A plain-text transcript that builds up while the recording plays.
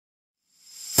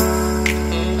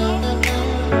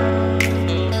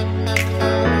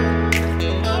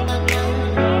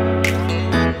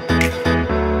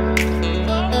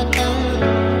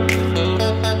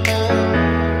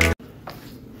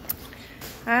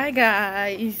Hi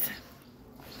guys,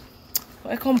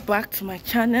 welcome back to my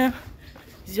channel.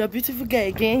 It's your beautiful girl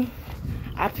again,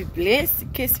 Happy Blaze. In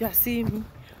case you are seeing me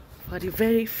for the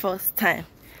very first time,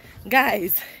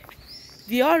 guys,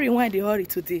 the hurry, why the hurry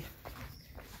today?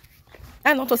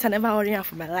 I not I never hurry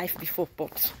for my life before,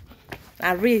 but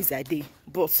I raise a day,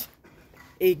 but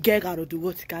a girl gotta do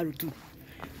what you gotta do.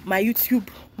 My YouTube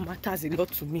matters a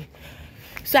lot to me,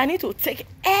 so I need to take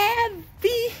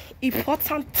every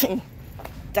important thing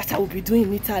that I will be doing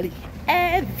in Italy,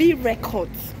 every record.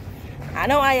 I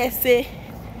know why I say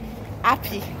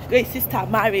happy great sister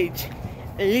marriage,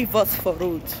 leave us for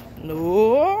road.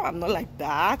 No, I'm not like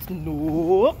that.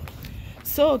 No.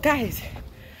 So guys,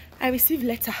 I received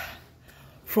letter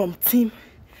from team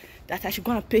that I should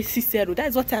go and pay Cicero. That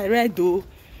is what I read though,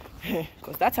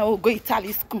 because that I will go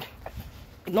Italy school,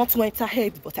 not to enter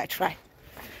head, but I try.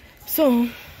 So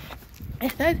I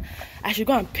said I should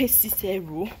go and pay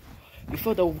Cicero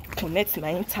before they will connect my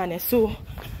internet. So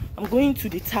I'm going to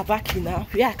the Tabaki now,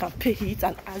 where I can pay it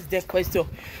and ask them question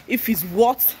if it's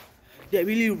what they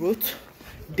really wrote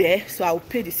there. So I will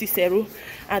pay the Cicero,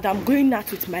 and I'm going out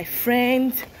with my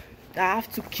friend that I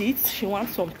have 2 kids. She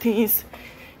wants some things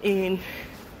in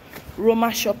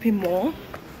Roma shopping mall.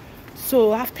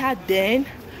 So after then,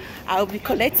 I'll be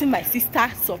collecting my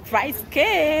sister's surprise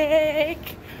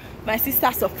cake. My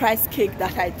sister's surprise cake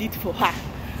that I did for her.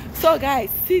 So guys,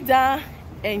 sit down,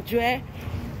 enjoy,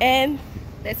 and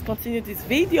let's continue this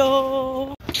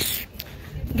video.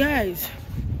 Guys,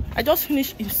 I just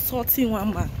finished insulting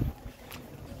one man.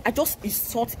 I just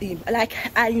insult him, like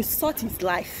I insult his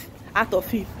life out of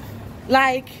him.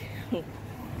 Like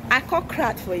I caught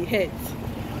crowd for your head.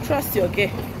 Trust your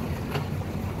girl.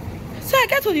 So I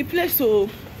get to the place, so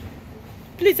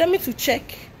please let me to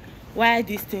check why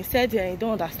this thing said you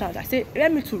don't understand. I said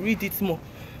let me to read it more.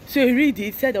 So he read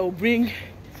it, said I will bring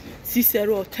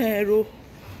Cicero or 10 euro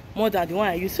more than the one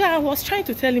I use. So I was trying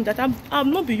to tell him that I've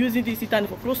not been using this Italy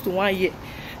for close to 1 year.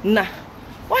 Nah,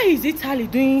 why is Italy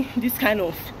doing this kind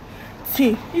of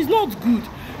thing? It's not good.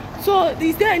 So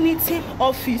is there any team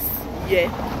office here?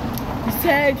 He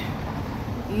said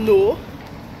no.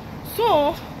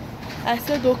 So I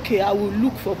said okay, I will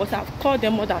look for, but I've called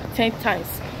them more than 10 times,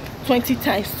 20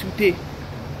 times today.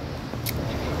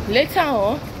 Later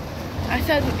on, I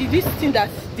said this thing that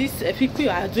these people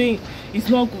are doing is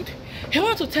not good. He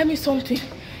wants to tell me something.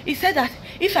 He said that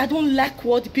if I don't like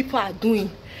what the people are doing,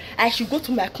 I should go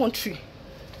to my country.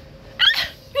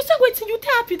 You said waiting, you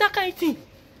tell Happy that kind of thing.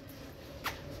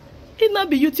 It not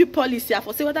be YouTube policy. I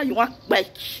for say whether you want back.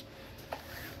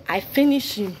 I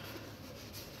finish him.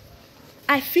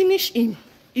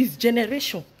 His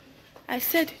generation. I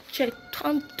said check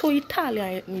to Italy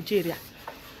and Nigeria.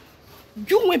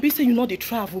 You may be saying you know the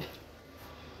travel.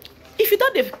 If you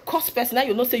don't have cost person, now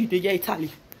you not say you dey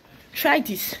Italy. Try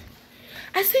this.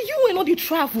 I say you will not the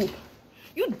travel.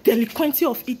 You delinquency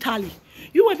of Italy.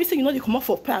 You will be saying you know they come up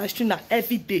for Palestine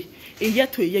every day, a year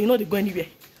to a year. You know they go anywhere.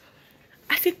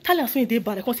 I say Italians when they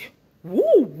bad, I can say woo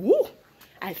woo.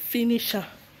 I finish her.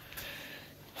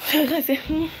 I say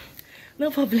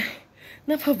no problem,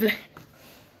 no problem.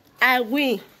 I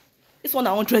win. This one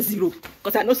I 100-0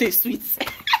 because I know say it's sweet. See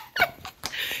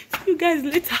you guys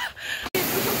later.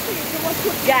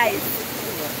 Guys,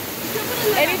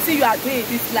 anything you are doing in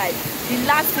this life, the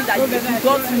last thing that you do,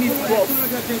 don't miss boss.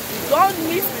 Don't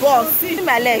miss boss. See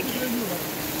my leg.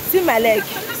 See my leg.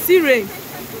 See rain.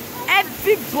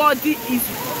 Everybody is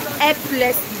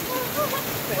helpless.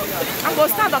 I'm going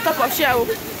to stand on top of Cheryl.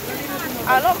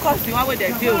 I don't cost the one with the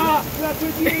deal.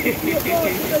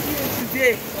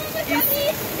 Today,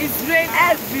 it's rain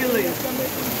everywhere.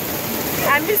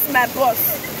 I miss my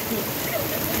boss.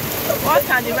 What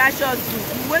can the righteous do?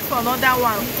 We wait for another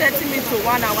one, 30 minutes to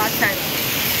 1 hour time.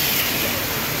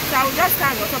 So I will just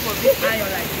stand on top of this iron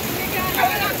like this.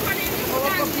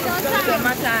 Doesn't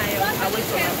matter iron, I wait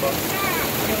for my boss.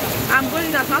 I'm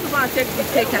going now, so I'm going to take the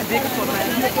cake I bake for my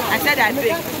I said I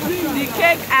bake. The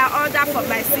cake I ordered for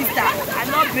my sister, I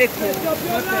not bake it.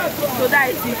 So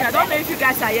that is it. I don't know if you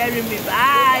guys are hearing me.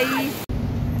 Bye.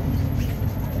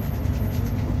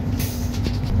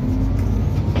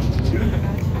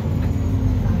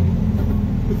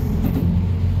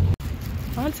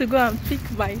 I want to go and pick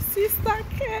my sister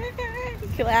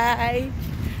cake. Like,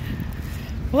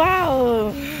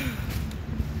 wow.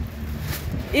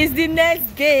 It's the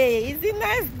next day. It's the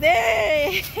next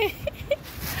day.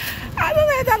 I don't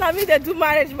know if I mean they do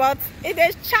marriage, but it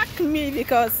is shocked me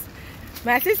because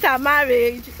my sister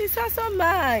marriage is also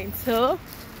mine. So,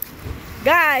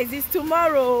 guys, it's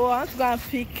tomorrow. I want to go and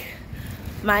pick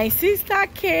my sister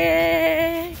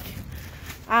cake.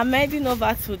 I'm heading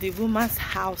over to the woman's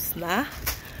house now.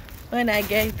 When I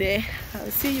get there, I'll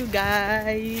see you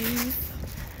guys.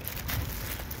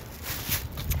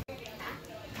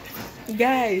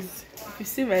 Guys, if you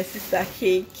see my sister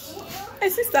cake, my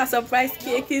sister surprise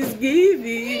cake is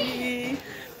giving.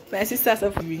 My sister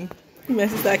surprise me. My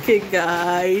sister cake,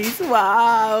 guys.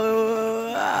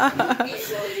 Wow.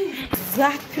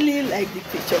 Exactly like the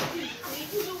picture.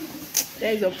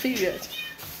 There is a period.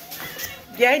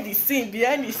 Behind the scene.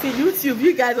 YouTube,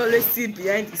 you guys always see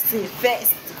behind the scene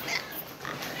first.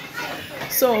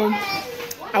 So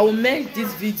I will make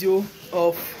this video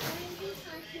of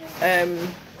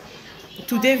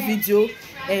today video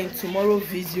and tomorrow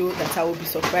video that I will be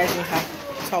surprising her.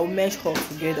 So I will merge her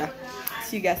together.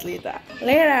 See you guys later.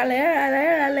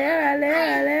 Later.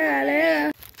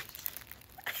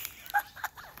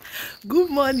 Good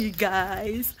morning,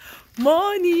 guys.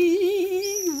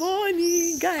 Morning,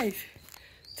 guys.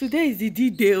 Today is the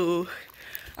D-Day.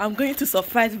 I'm going to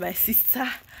surprise my sister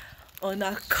on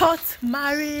a court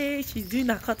marriage. She's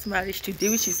doing a court marriage today,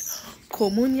 which is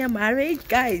communion marriage.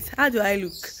 Guys, how do I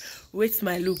look? Wait,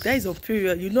 my look. That is on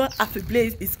period. You know, Happy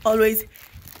Blaze is always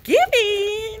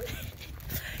giving.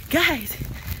 Guys,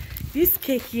 this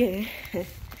cake here,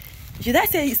 should I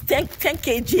say it's 10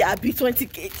 kg or be 20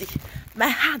 kg? My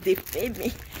heart, they paid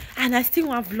me. And I still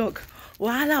want vlog.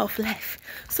 Wahala of life.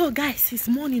 So guys, it's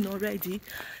morning already.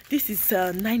 This is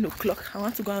 9 o'clock. I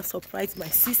want to go and surprise my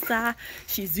sister.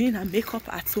 She's doing her makeup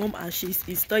at home and she's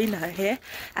installing her hair.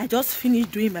 I just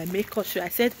finished doing my makeup, so I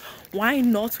said, why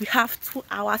not? We have 2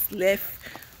 hours left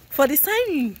for the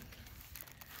signing.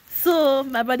 So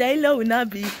my brother-in-law will now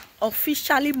be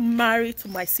officially married to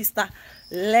my sister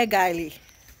legally.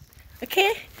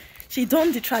 Okay? She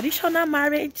done the traditional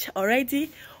marriage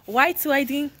already. White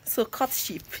wedding, so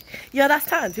courtship. You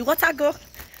understand? You want to go?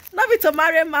 Not be to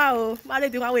marry ma, marry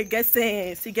the one we get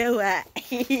sense. You get what?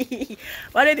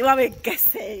 Marry the one we get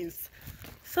sense.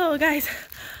 So guys,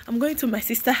 I'm going to my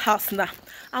sister's house now.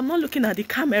 I'm not looking at the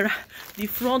camera, the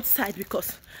front side,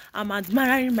 because I'm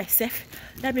admiring myself.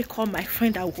 Let me call my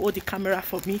friend that will hold the camera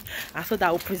for me, and so that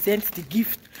I will present the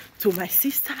gift to my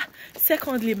sister.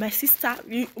 Secondly, my sister,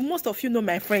 most of you know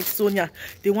my friend Sonia,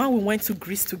 the one we went to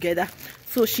Greece together.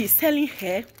 So she's selling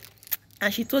hair,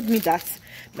 and she told me that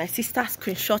my sister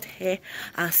screenshot her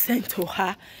and sent to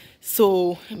her.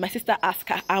 So my sister asked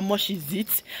her how much is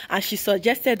it, and she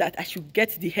suggested that I should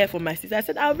get the hair for my sister. I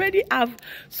said I already have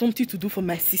something to do for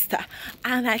my sister,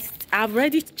 and I've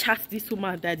already chatted this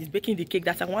woman that is baking the cake,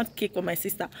 that I want cake for my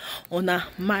sister on her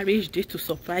marriage day to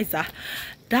surprise her.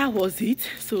 That was it.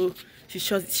 So she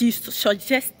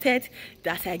suggested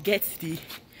that I get the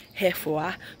hair for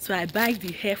her, so I buy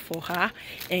the hair for her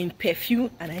and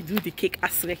perfume, and I do the cake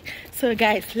as well. So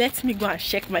guys, let me go and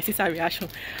check my sister's reaction.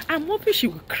 I'm hoping she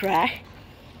will cry.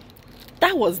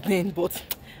 That was then, but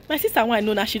my sister, when I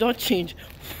know now, she don't change.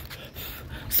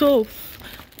 So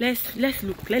let's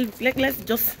look. Let's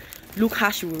just look how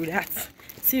she will react.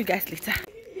 See you guys later.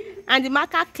 And the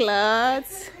marker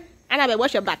clothes. Annabelle,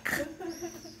 wash your back.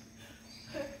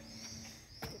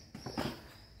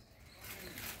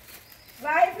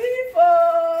 My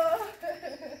people,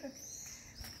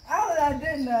 how would I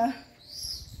do now?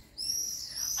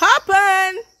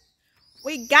 Open,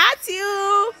 we got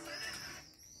you.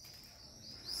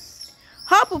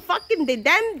 Hop fucking the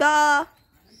damn door.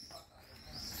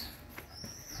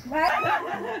 Surprise!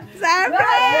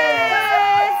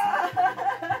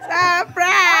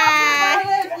 Surprise!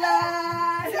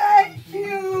 Thank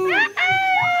you.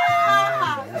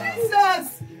 Jesus,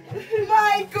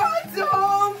 my God,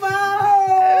 oh my.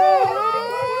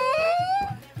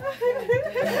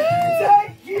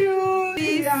 Thank you.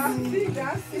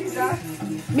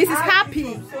 Mrs. Happy.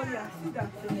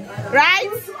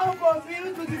 Right?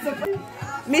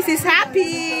 Mrs.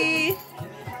 Happy.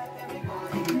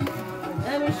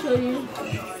 Let me show you.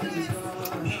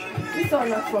 This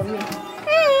one is for me.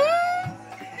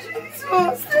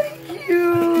 Jesus, thank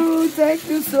you. Thank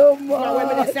you so much. No,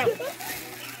 wait a minute.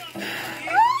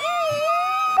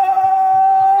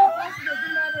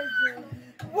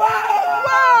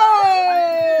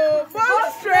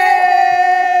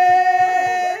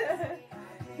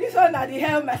 The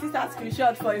hell my sister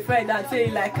screenshot for a friend and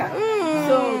say like her.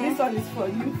 So this one is for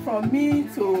you, from me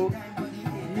to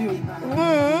you.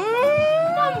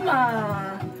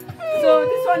 Mama. So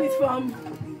this one is from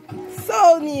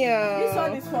Sonia. This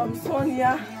one is from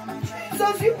Sonia.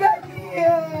 So she back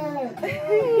here.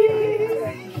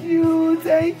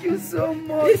 Thank you so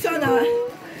much. This one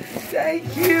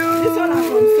thank you. This one is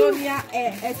from Sonia.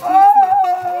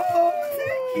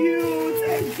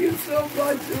 Thank you so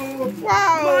much.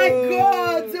 Wow. My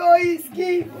God, he's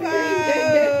giving.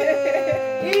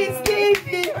 He's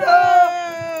giving.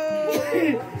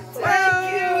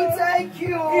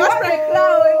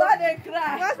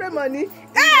 money.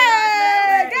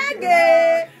 Hey,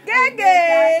 gege, gege,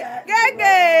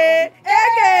 gege,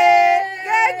 gege,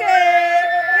 gege,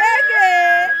 gege,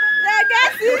 gege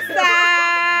sister.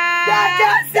 Gege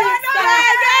sister.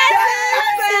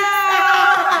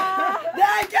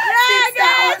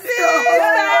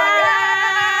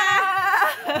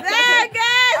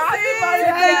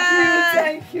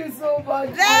 Thank you so much.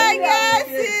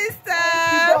 Sister.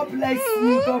 God bless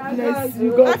you. God bless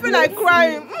you. I feel like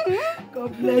crying.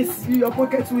 God bless you. Your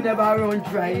pockets will never run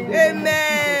dry.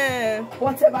 Amen.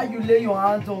 Whatever you lay your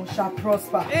hands on shall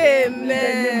prosper. Amen. In the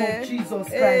name of Jesus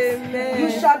Christ. Amen.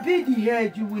 You shall be the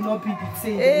head. You will not be the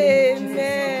tail.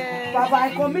 Amen. Baba,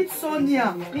 I commit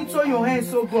Sonia into your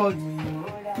hands, oh God.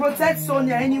 Protect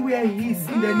Sonia anywhere he is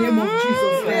in the name of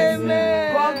Jesus Christ.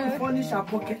 Amen. God will furnish her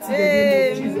pockets in the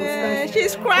name of Jesus Christ.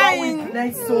 She's crying. God will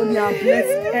bless Sonia, bless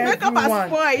everyone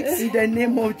in the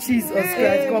name of Jesus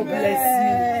Christ. God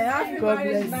bless you. God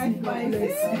bless you. God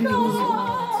bless you.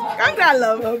 Congrats,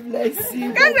 love. God bless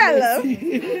you. Congrats,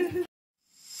 love.